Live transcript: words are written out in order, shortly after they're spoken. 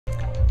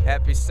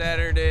Happy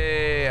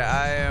Saturday.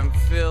 I am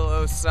Phil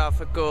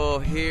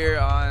Osophical here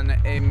on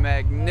a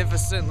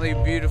magnificently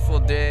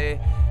beautiful day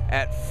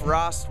at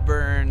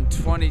Frostburn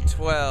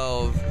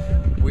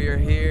 2012. We are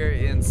here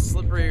in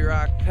Slippery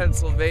Rock,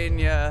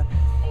 Pennsylvania,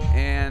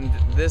 and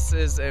this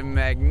is a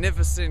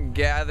magnificent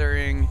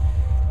gathering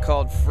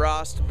called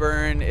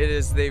Frostburn. It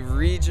is the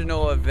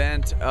regional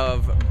event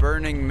of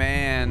Burning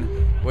Man,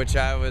 which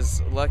I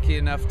was lucky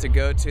enough to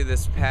go to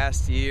this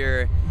past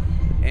year.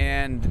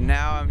 And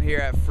now I'm here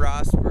at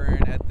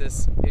Frostburn at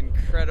this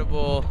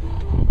incredible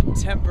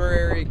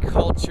temporary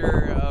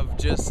culture of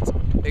just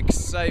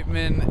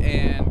excitement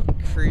and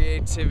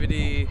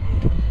creativity.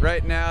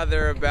 Right now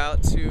they're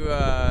about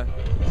to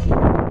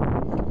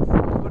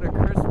put a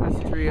Christmas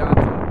tree on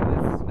top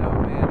of this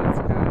snowman.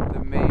 It's kind of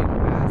the main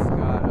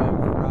mascot of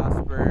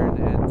Frostburn,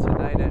 and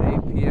tonight at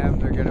 8 p.m.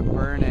 they're going to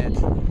burn it.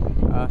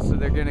 So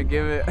they're going to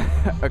give it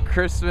a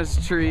Christmas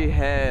tree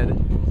head.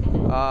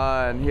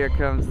 And here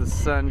comes the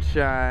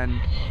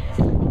sunshine.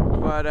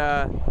 But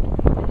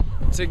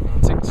to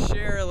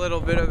share a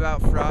little bit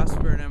about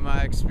Frostburn and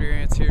my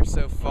experience here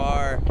so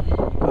far,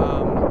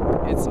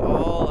 it's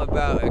all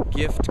about a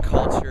gift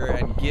culture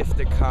and gift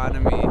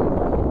economy.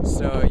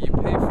 So you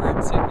pay for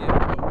a ticket,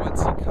 but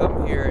once you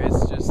come here,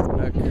 it's just a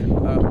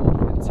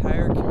whole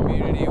entire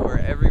community where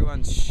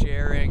everyone's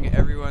sharing,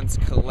 everyone's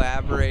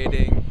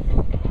collaborating.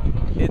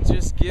 It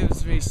just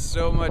gives me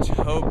so much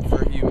hope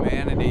for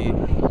humanity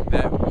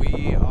that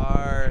we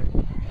are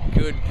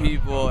good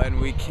people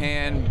and we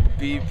can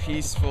be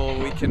peaceful,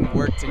 we can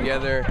work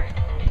together.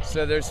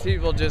 So there's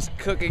people just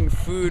cooking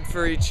food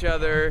for each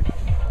other,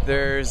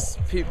 there's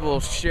people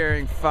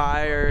sharing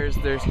fires,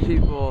 there's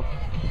people,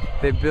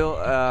 they built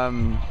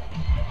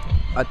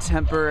a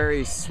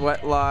temporary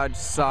sweat lodge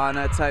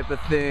sauna type of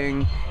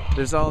thing.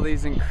 There's all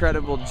these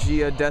incredible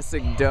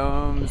geodesic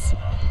domes.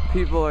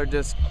 People are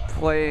just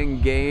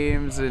playing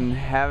games and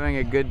having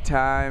a good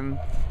time.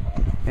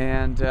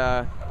 And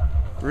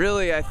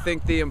really, I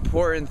think the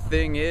important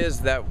thing is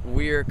that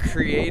we are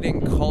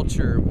creating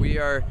culture. We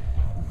are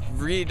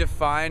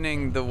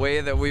redefining the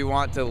way that we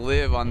want to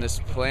live on this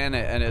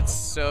planet, and it's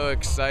so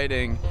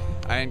exciting.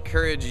 I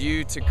encourage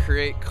you to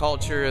create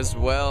culture as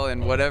well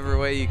in whatever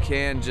way you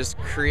can. Just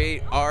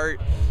create art,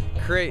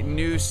 create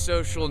new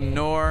social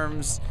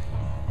norms,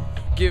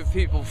 give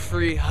people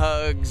free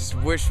hugs,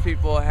 wish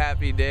people a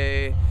happy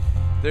day.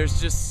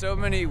 There's just so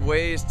many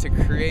ways to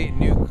create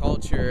new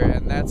culture,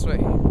 and that's what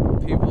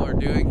people are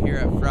doing here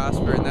at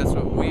Frostburn. That's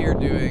what we are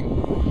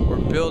doing. We're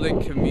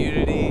building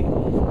community.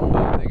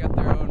 They got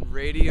their own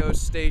radio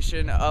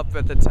station up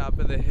at the top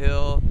of the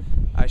hill.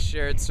 I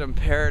shared some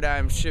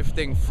paradigm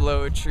shifting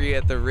poetry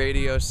at the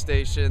radio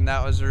station.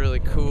 That was really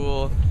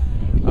cool.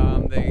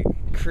 They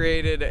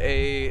created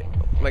a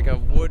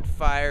wood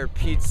fire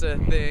pizza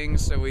thing,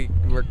 so we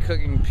were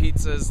cooking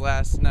pizzas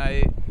last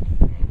night.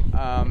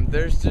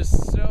 There's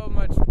just so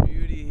much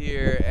beauty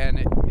here, and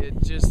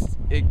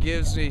it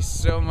gives me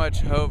so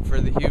much hope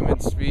for the human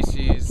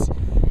species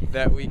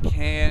that we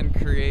can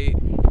create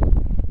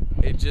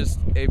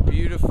a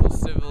beautiful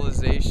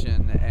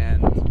civilization.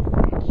 And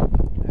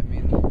I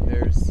mean,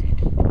 there's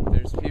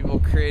people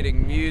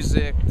creating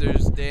music,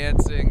 there's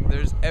dancing,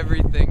 there's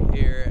everything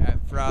here at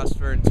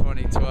Frostburn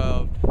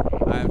 2012.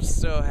 I'm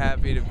so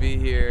happy to be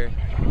here,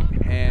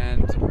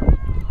 and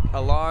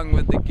along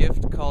with the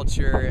gift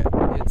culture,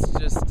 it's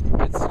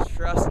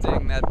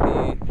trusting that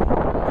the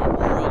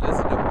world is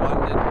an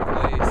abundant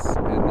place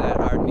and that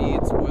our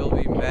needs will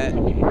be met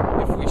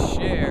if we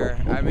share.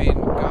 I mean,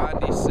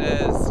 Gandhi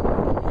says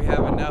we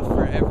have enough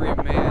for every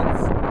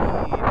man's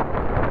need,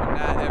 but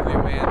not every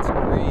man's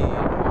greed.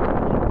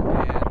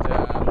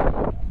 And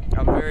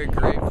I'm very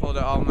grateful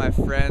to all my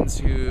friends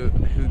who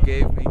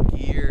gave me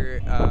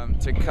gear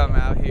to come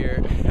out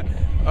here.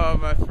 Oh,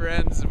 my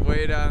friends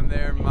way down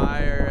there,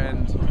 Meyer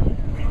and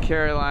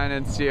Caroline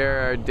and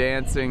Sierra, are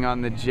dancing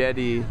on the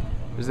jetty.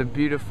 There's a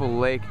beautiful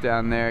lake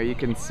down there. You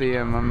can see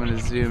them. I'm going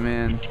to zoom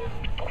in.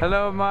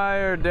 Hello,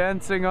 Meyer,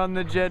 dancing on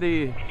the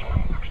jetty.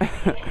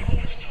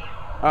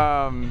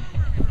 But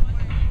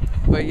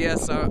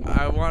yes,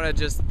 I want to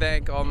just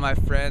thank all my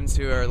friends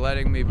who are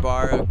letting me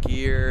borrow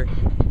gear.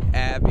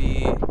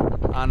 Abby,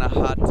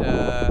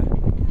 Anahata,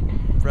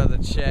 Brother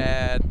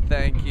Chad,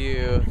 thank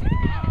you.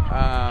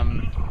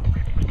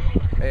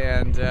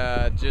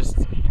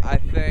 I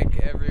thank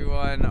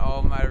everyone,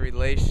 all my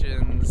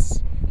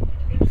relations,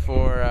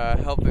 for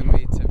helping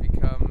me to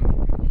become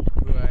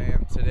who I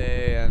am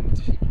today.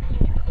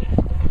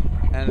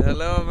 And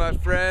hello, my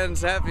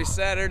friends, happy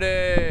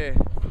Saturday.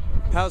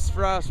 How's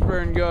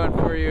Frostburn going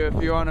for you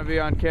if you want to be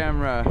on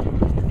camera?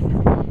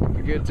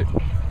 Good to...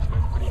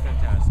 Pretty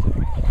fantastic.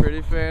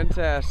 Pretty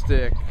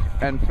fantastic.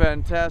 And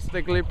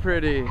fantastically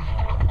pretty.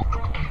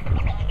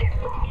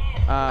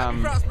 Happy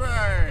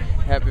Frostburn!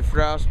 Happy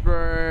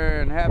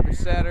Frostburn! Happy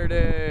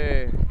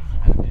Saturday!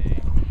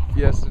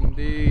 Yes,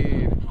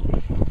 indeed.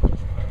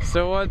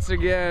 So once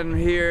again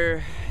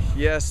here,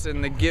 yes,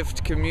 in the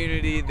gift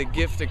community, the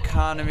gift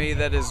economy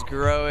that is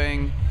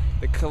growing,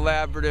 the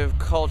collaborative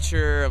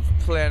culture of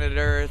planet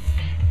Earth,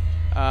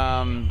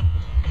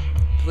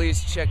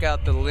 please check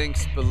out the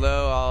links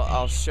below.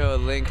 I'll show a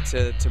link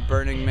to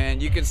Burning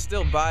Man. You can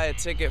still buy a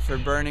ticket for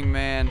Burning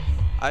Man.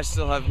 I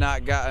still have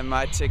not gotten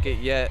my ticket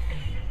yet,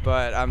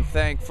 but I'm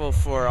thankful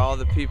for all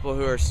the people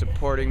who are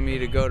supporting me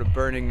to go to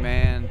Burning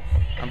Man.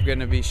 I'm going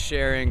to be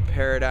sharing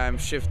paradigm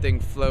shifting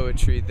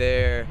flowetry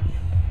there.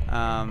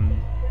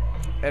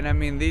 And I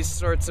mean, these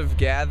sorts of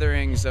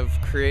gatherings of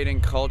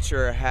creating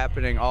culture are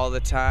happening all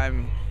the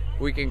time.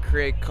 We can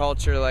create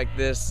culture like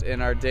this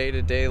in our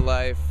day-to-day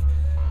life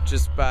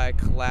just by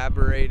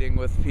collaborating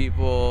with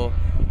people,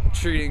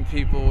 treating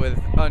people with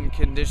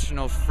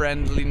unconditional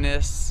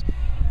friendliness,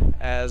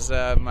 as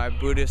my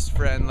Buddhist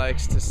friend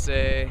likes to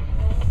say,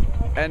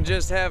 and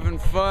just having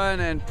fun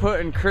and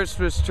putting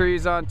Christmas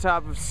trees on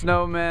top of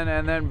snowmen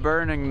and then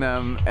burning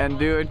them and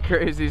doing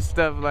crazy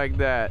stuff like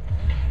that.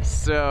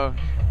 So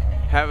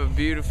have a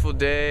beautiful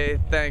day.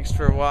 Thanks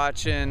for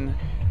watching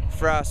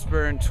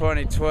Frostburn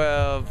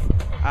 2012.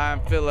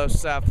 I'm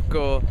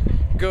Philosophical.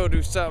 Go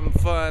do something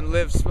fun,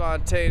 live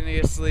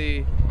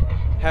spontaneously.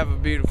 Have a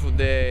beautiful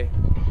day.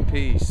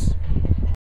 Peace.